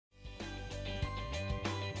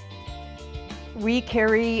We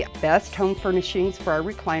carry best home furnishings for our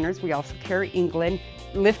recliners. We also carry England.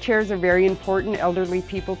 Lift chairs are very important. Elderly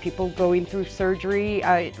people going through surgery.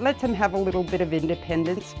 It lets them have a little bit of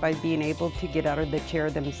independence by being able to get out of the chair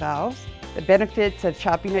themselves. The benefits of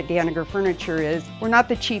shopping at Daniger Furniture is we're not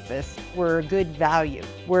the cheapest, we're a good value.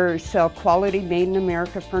 We sell quality made in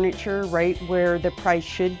America furniture right where the price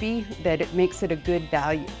should be, that it makes it a good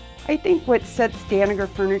value. I think what sets Daniger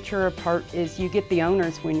Furniture apart is you get the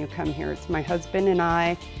owners when you come here. It's my husband and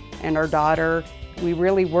I and our daughter. We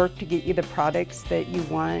really work to get you the products that you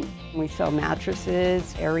want. We sell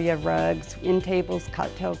mattresses, area rugs, end tables,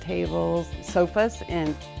 cocktail tables, sofas,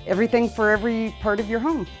 and everything for every part of your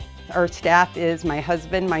home. Our staff is my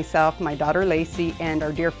husband, myself, my daughter Lacey, and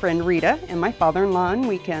our dear friend Rita, and my father-in-law on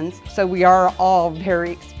weekends. So we are all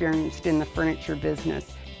very experienced in the furniture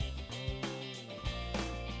business.